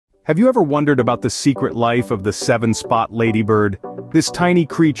Have you ever wondered about the secret life of the seven-spot ladybird? This tiny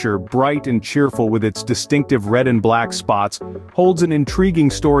creature, bright and cheerful with its distinctive red and black spots, holds an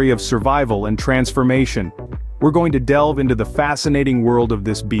intriguing story of survival and transformation. We're going to delve into the fascinating world of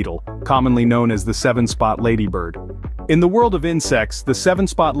this beetle, commonly known as the seven-spot ladybird. In the world of insects, the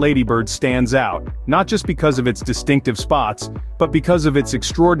seven-spot ladybird stands out, not just because of its distinctive spots, but because of its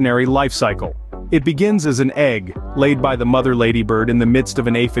extraordinary life cycle. It begins as an egg, laid by the mother ladybird in the midst of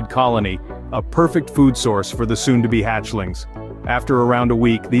an aphid colony, a perfect food source for the soon-to-be hatchlings. After around a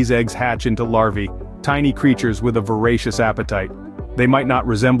week, these eggs hatch into larvae, tiny creatures with a voracious appetite. They might not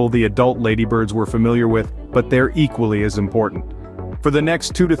resemble the adult ladybirds we're familiar with, but they're equally as important. For the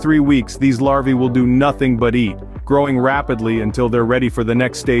next 2 to 3 weeks, these larvae will do nothing but eat, growing rapidly until they're ready for the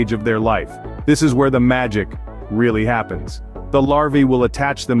next stage of their life. This is where the magic really happens. The larvae will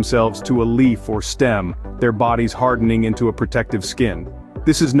attach themselves to a leaf or stem, their bodies hardening into a protective skin.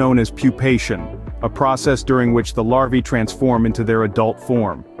 This is known as pupation, a process during which the larvae transform into their adult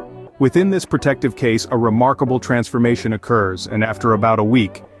form. Within this protective case, a remarkable transformation occurs, and after about a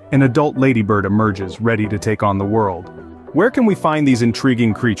week, an adult ladybird emerges, ready to take on the world. Where can we find these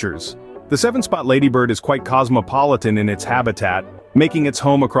intriguing creatures? The seven-spot ladybird is quite cosmopolitan in its habitat, making its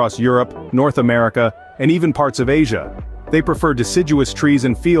home across Europe, North America, and even parts of Asia. They prefer deciduous trees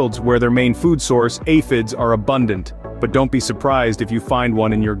and fields where their main food source, aphids, are abundant. But don't be surprised if you find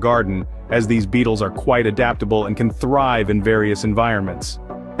one in your garden, as these beetles are quite adaptable and can thrive in various environments.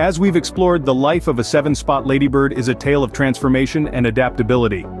 As we've explored, the life of a seven-spot ladybird is a tale of transformation and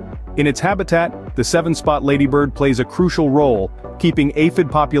adaptability. In its habitat, the seven-spot ladybird plays a crucial role, keeping aphid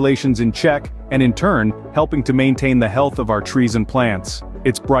populations in check and in turn, helping to maintain the health of our trees and plants.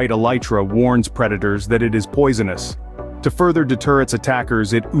 Its bright elytra warns predators that it is poisonous. To further deter its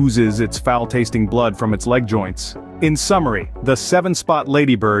attackers, it oozes its foul-tasting blood from its leg joints. In summary, the seven-spot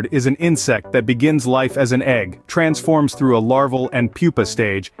ladybird is an insect that begins life as an egg, transforms through a larval and pupa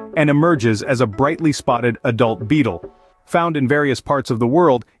stage, and emerges as a brightly spotted adult beetle. Found in various parts of the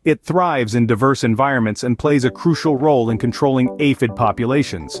world, it thrives in diverse environments and plays a crucial role in controlling aphid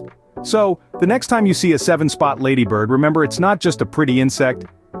populations. So, the next time you see a seven-spot ladybird, remember it's not just a pretty insect,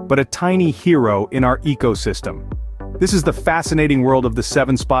 but a tiny hero in our ecosystem. This is the fascinating world of the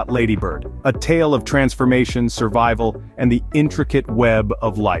seven-spot ladybird, a tale of transformation, survival, and the intricate web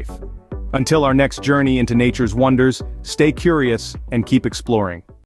of life. Until our next journey into nature's wonders, stay curious and keep exploring.